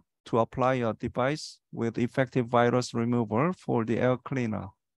or to apply a device with effective virus remover for the air cleaner.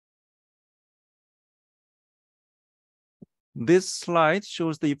 This slide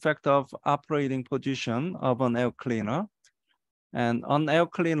shows the effect of operating position of an air cleaner. And an air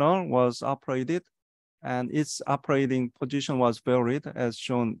cleaner was operated and its operating position was varied as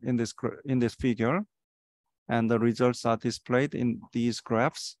shown in this figure. And the results are displayed in these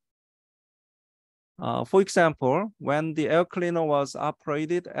graphs. For example, when the air cleaner was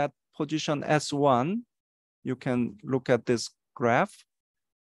operated at position S1, you can look at this graph.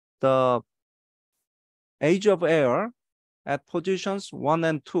 The age of air at positions 1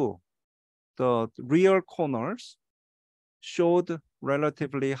 and 2, the rear corners showed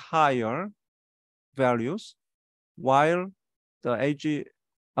relatively higher values, while the age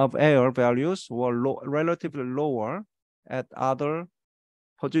of air values were relatively lower at other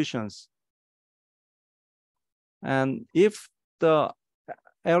positions. And if the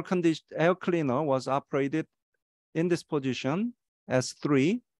air cleaner was operated in this position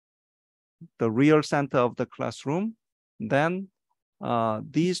S3, the rear center of the classroom, then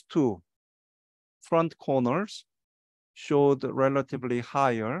these two front corners showed relatively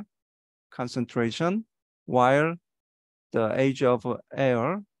higher concentration, while the age of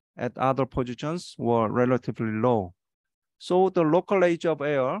air at other positions were relatively low. So the local age of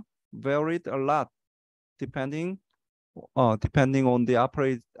air varied a lot depending on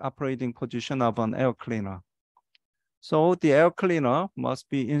the operating position of an air cleaner. So the air cleaner must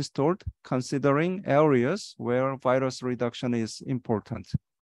be installed considering areas where virus reduction is important.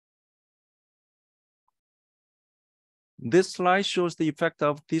 This slide shows the effect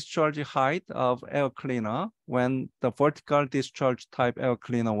of discharge height of air cleaner when the vertical discharge type air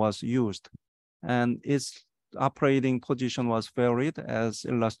cleaner was used, and its operating position was varied as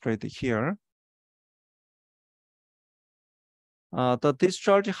illustrated here. The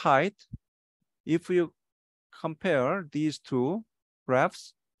discharge height, if you compare these two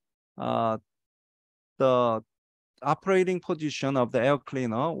graphs, the operating position of the air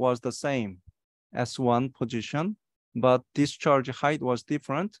cleaner was the same as S1 position, but discharge height was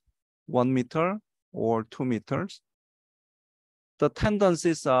different, 1 meter or 2 meters. The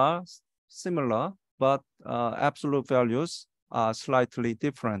tendencies are similar, but absolute values are slightly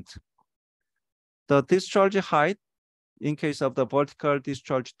different. The discharge height in case of the vertical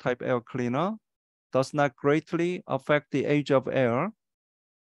discharge type air cleaner does not greatly affect the age of air,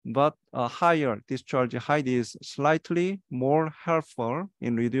 but a higher discharge height is slightly more helpful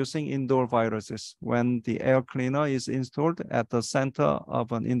in reducing indoor viruses when the air cleaner is installed at the center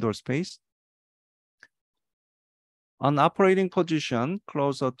of an indoor space. An operating position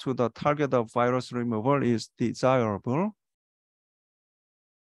closer to the target of virus removal is desirable.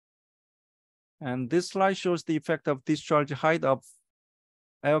 And this slide shows the effect of discharge height of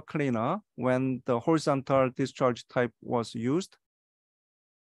air cleaner when the horizontal discharge type was used.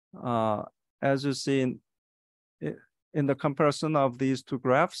 As you see in the comparison of these two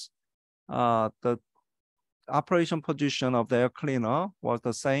graphs, the operation position of the air cleaner was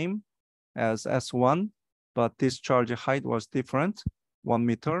the same as S1, but discharge height was different, 1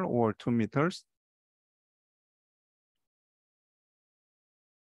 meter or 2 meters.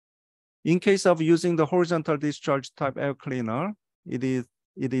 In case of using the horizontal discharge type air cleaner, it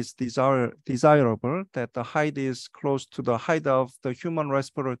is desirable that the height is close to the height of the human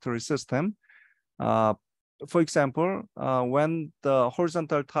respiratory system. For example, when the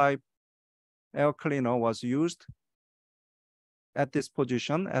horizontal type air cleaner was used at this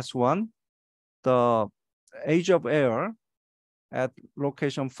position, S1, the age of air at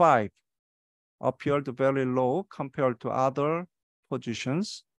location 5 appeared very low compared to other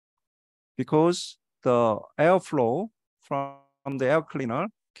positions because the airflow from the air cleaner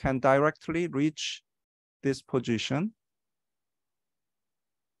can directly reach this position.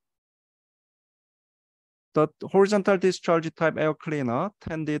 The horizontal discharge type air cleaner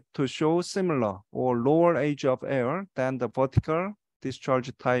tended to show similar or lower age of air than the vertical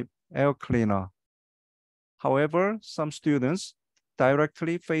discharge type air cleaner. However, some students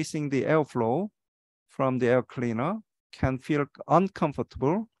directly facing the airflow from the air cleaner can feel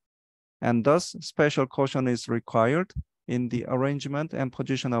uncomfortable, and thus special caution is required in the arrangement and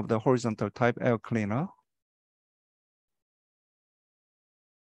position of the horizontal type air cleaner.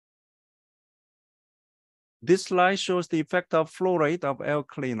 This slide shows the effect of flow rate of air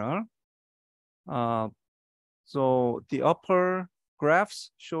cleaner. So the upper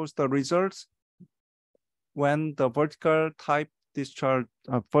graphs shows the results when the vertical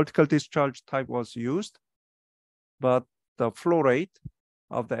discharge type was used, but the flow rate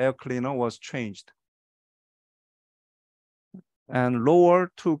of the air cleaner was changed. And lower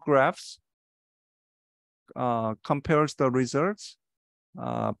two graphs compares the results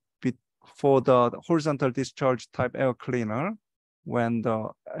for the horizontal discharge type air cleaner when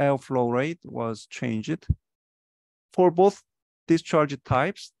the airflow rate was changed. For both discharge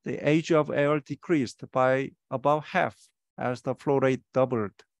types, the age of air decreased by about half as the flow rate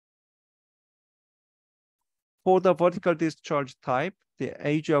doubled. For the vertical discharge type, the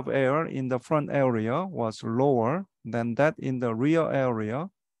age of air in the front area was lower than that in the rear area,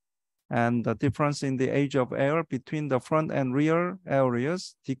 and the difference in the age of air between the front and rear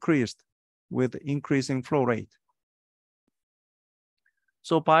areas decreased with increasing flow rate.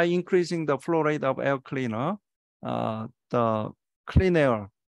 So by increasing the flow rate of air cleaner, the clean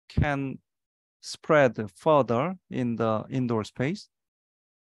air can spread further in the indoor space.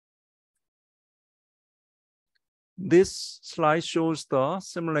 This slide shows the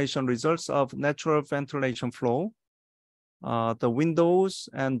simulation results of natural ventilation flow. The windows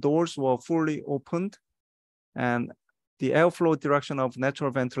and doors were fully opened, and the airflow direction of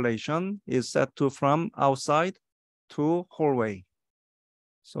natural ventilation is set to from outside to hallway.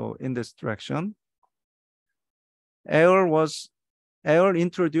 So in this direction, air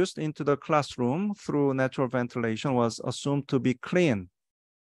introduced into the classroom through natural ventilation was assumed to be clean.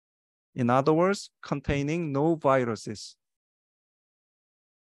 In other words, containing no viruses.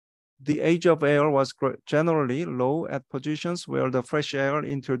 The age of air was generally low at positions where the fresh air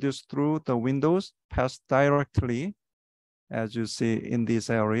introduced through the windows passed directly, as you see in these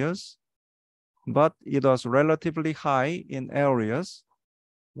areas, but it was relatively high in areas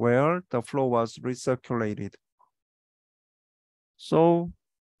where the flow was recirculated. So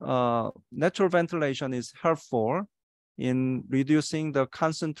natural ventilation is helpful in reducing the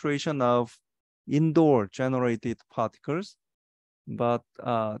concentration of indoor generated particles, but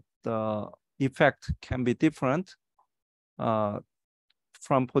the effect can be different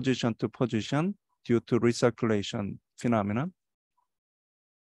from position to position due to recirculation phenomenon.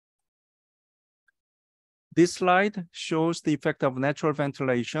 This slide shows the effect of natural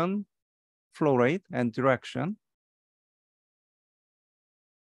ventilation, flow rate, and direction.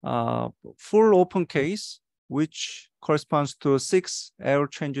 Full open case, which corresponds to 6 air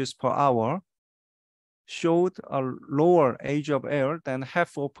changes per hour, showed a lower age of air than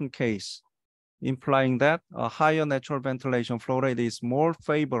half open case, implying that a higher natural ventilation flow rate is more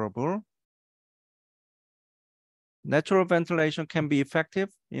favorable. Natural ventilation can be effective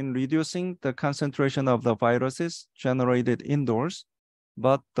in reducing the concentration of the viruses generated indoors,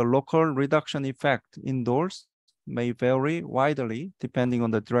 but the local reduction effect indoors may vary widely depending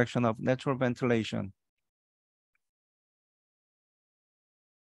on the direction of natural ventilation.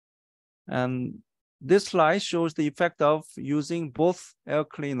 And this slide shows the effect of using both air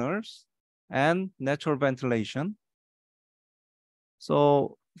cleaners and natural ventilation.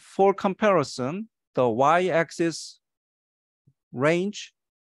 So for comparison, the y-axis range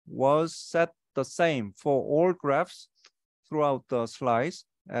was set the same for all graphs throughout the slides,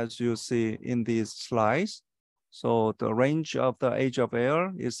 as you see in these slides. So the range of the age of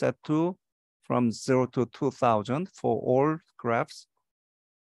air is set to from 0 to 2000 for all graphs.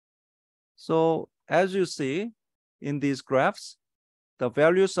 So as you see in these graphs, the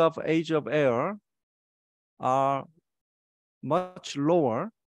values of age of air are much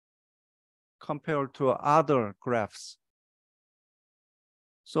lower compared to other graphs.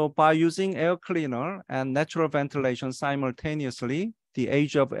 So by using air cleaner and natural ventilation simultaneously, the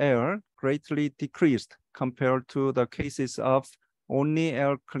age of air greatly decreased compared to the cases of only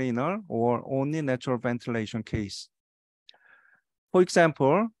air cleaner or only natural ventilation case. For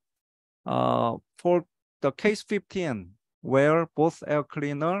example, for the case 15, where both air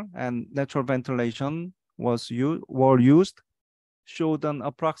cleaner and natural ventilation were used, showed an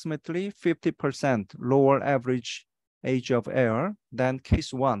approximately 50% lower average age of air than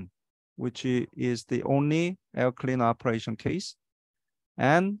case 1, which is the only air cleaner operation case,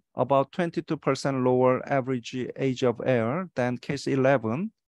 and about 22% lower average age of air than case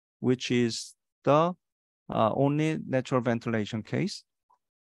 11, which is the only natural ventilation case.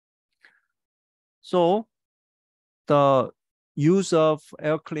 So the use of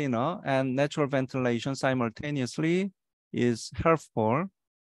air cleaner and natural ventilation simultaneously is helpful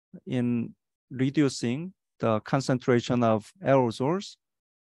in reducing the concentration of aerosols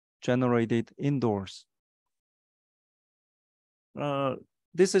generated indoors.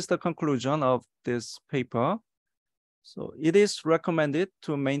 This is the conclusion of this paper. So it is recommended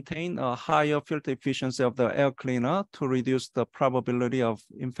to maintain a higher filter efficiency of the air cleaner to reduce the probability of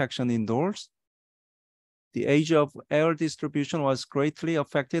infection indoors. The age of air distribution was greatly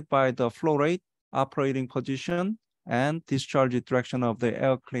affected by the flow rate, operating position, and discharge direction of the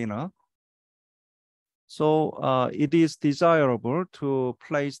air cleaner. So it is desirable to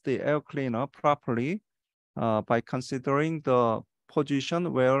place the air cleaner properly by considering the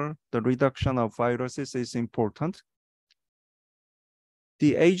position where the reduction of viruses is important.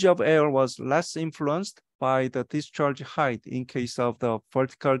 The age of air was less influenced by the discharge height in case of the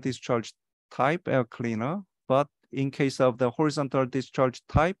vertical discharge type air cleaner, but in case of the horizontal discharge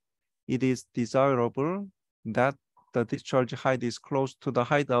type, it is desirable that the discharge height is close to the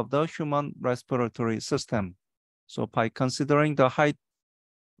height of the human respiratory system. So by considering the height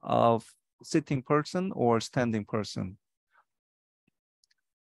of sitting person or standing person.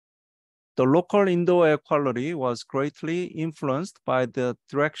 The local indoor air quality was greatly influenced by the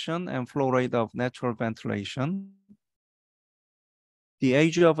direction and flow rate of natural ventilation. The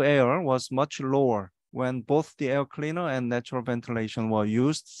age of air was much lower when both the air cleaner and natural ventilation were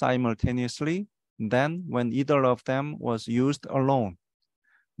used simultaneously than when either of them was used alone.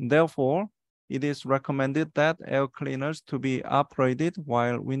 Therefore, it is recommended that air cleaners to be operated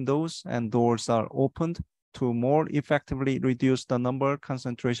while windows and doors are opened to more effectively reduce the number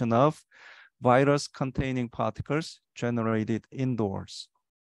concentration of virus-containing particles generated indoors.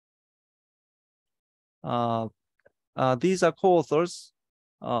 These are co-authors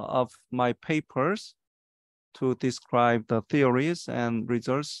of my papers to describe the theories and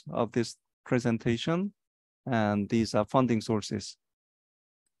results of this presentation, and these are funding sources.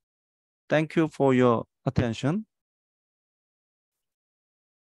 Thank you for your attention.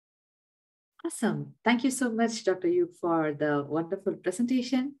 Awesome. Thank you so much, Dr. Yuk, for the wonderful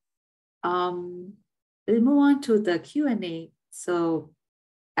presentation. We'll move on to the Q&A. So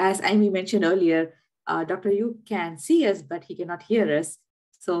as Amy mentioned earlier, Dr. Yuk can see us, but he cannot hear us.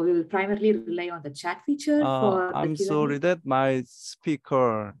 So we will primarily rely on the chat feature for I'm the Q&A. sorry that my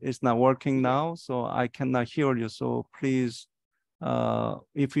speaker is not working now, so I cannot hear you. So please,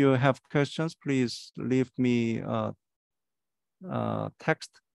 if you have questions, please leave me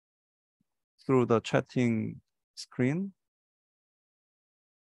text through the chatting screen.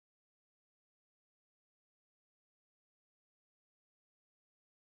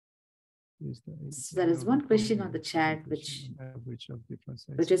 So there is one question on the chat, which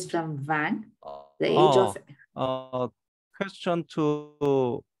is from Van. The age of question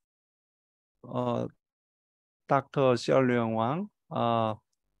to Dr. Xiaoliang Wang.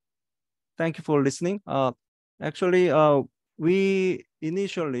 Thank you for listening. Actually, we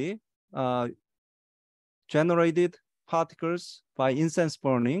initially generated particles by incense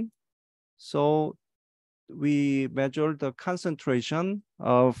burning. So we measured the concentration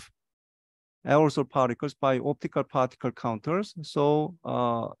of aerosol particles by optical particle counters. So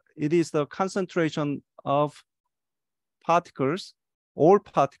it is the concentration of particles, all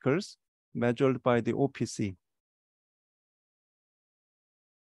particles, measured by the OPC.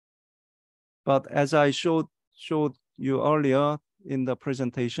 But as I showed you earlier in the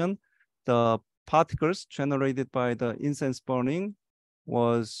presentation, the particles generated by the incense burning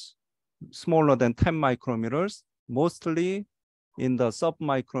was smaller than 10 micrometers, mostly in the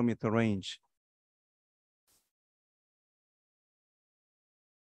sub-micrometer range.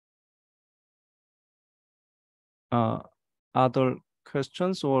 Other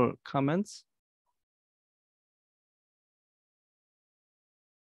questions or comments?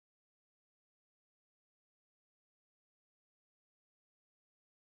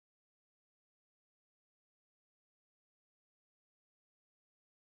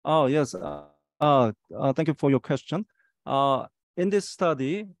 Oh, yes. Thank you for your question. In this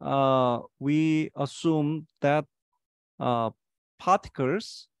study, we assume that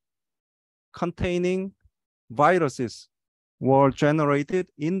particles containing viruses were generated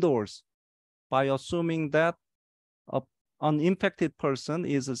indoors by assuming that an infected person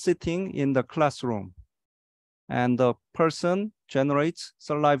is sitting in the classroom and the person generates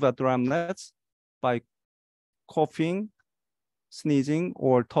saliva droplets by coughing, sneezing,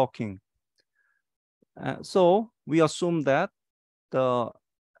 or talking. So we assume that the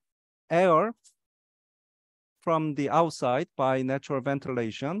air from the outside by natural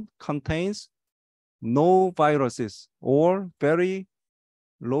ventilation contains no viruses or very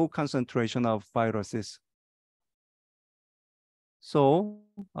low concentration of viruses. So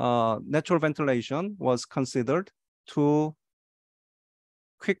natural ventilation was considered to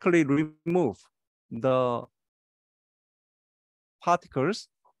quickly remove the particles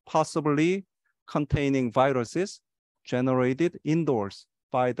possibly containing viruses generated indoors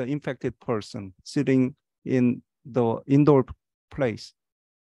by the infected person sitting in the indoor place.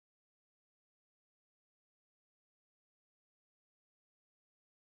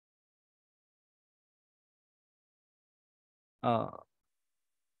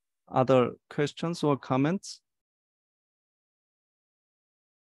 Other questions or comments?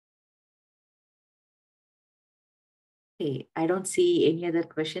 Okay, I don't see any other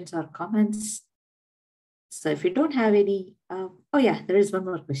questions or comments. So if you don't have any, oh yeah, there is one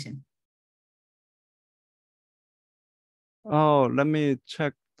more question. Oh, let me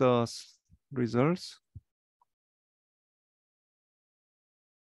check the results.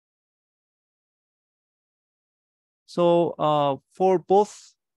 So for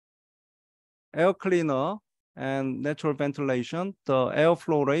both air cleaner and natural ventilation, the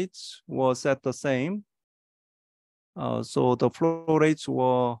airflow rates were set the same. So the flow rates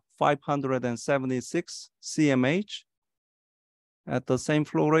were 576 cmH. At the same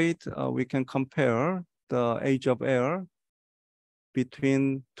flow rate, we can compare the age of air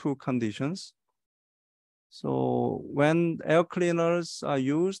between two conditions. So when air cleaners are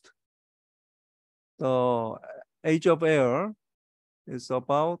used, the age of air is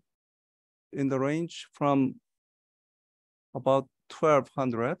about in the range from about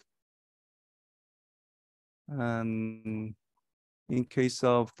 1200. And in case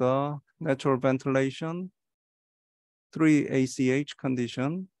of the natural ventilation, 3 ACH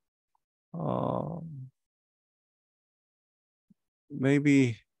condition,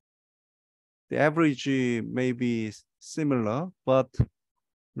 maybe the average may be similar, but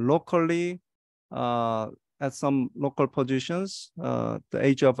locally, at some local positions, the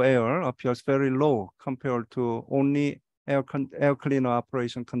age of air appears very low compared to only air cleaner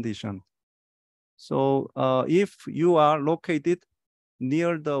operation condition. So if you are located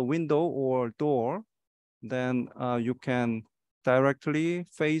near the window or door, then you can directly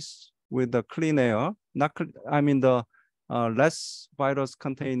face with the clean air, the less virus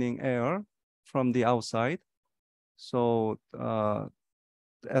containing air from the outside. So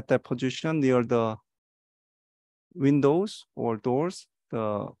at that position near the windows or doors,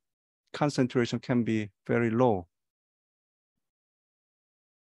 the concentration can be very low.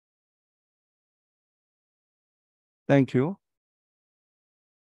 Thank you.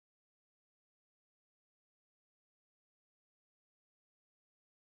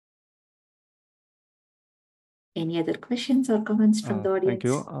 Any other questions or comments from the audience? Thank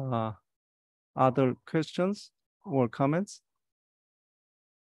you. Other questions or comments?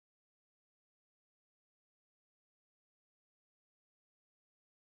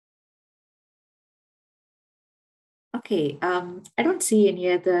 Okay, I don't see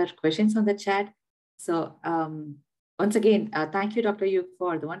any other questions on the chat. So once again, thank you, Dr. Yuk,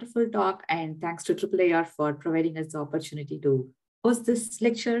 for the wonderful talk, and thanks to AAAR for providing us the opportunity to host this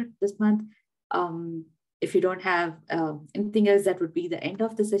lecture this month. If you don't have anything else, that would be the end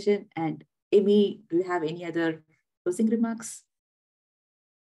of the session. And Amy, do you have any other closing remarks?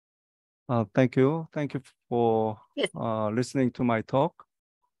 Thank you. Thank you for listening to my talk.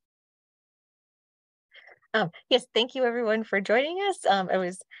 Yes, thank you everyone for joining us. It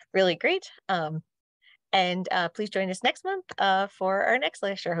was really great. And please join us next month for our next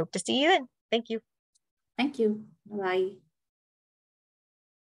lecture. Hope to see you then. Thank you. Thank you. Bye.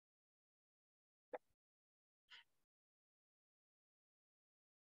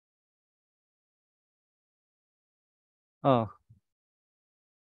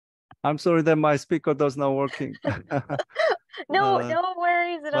 I'm sorry that my speaker does not working. No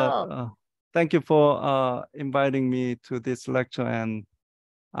worries at all. Thank you for inviting me to this lecture, and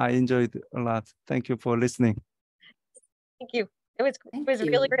I enjoyed a lot. Thank you for listening. Thank you. It was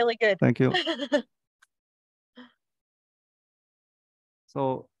you. really, really good. Thank you.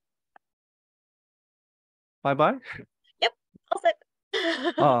 So, bye-bye. Yep, all set.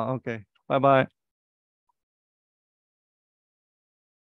 Okay. Bye-bye.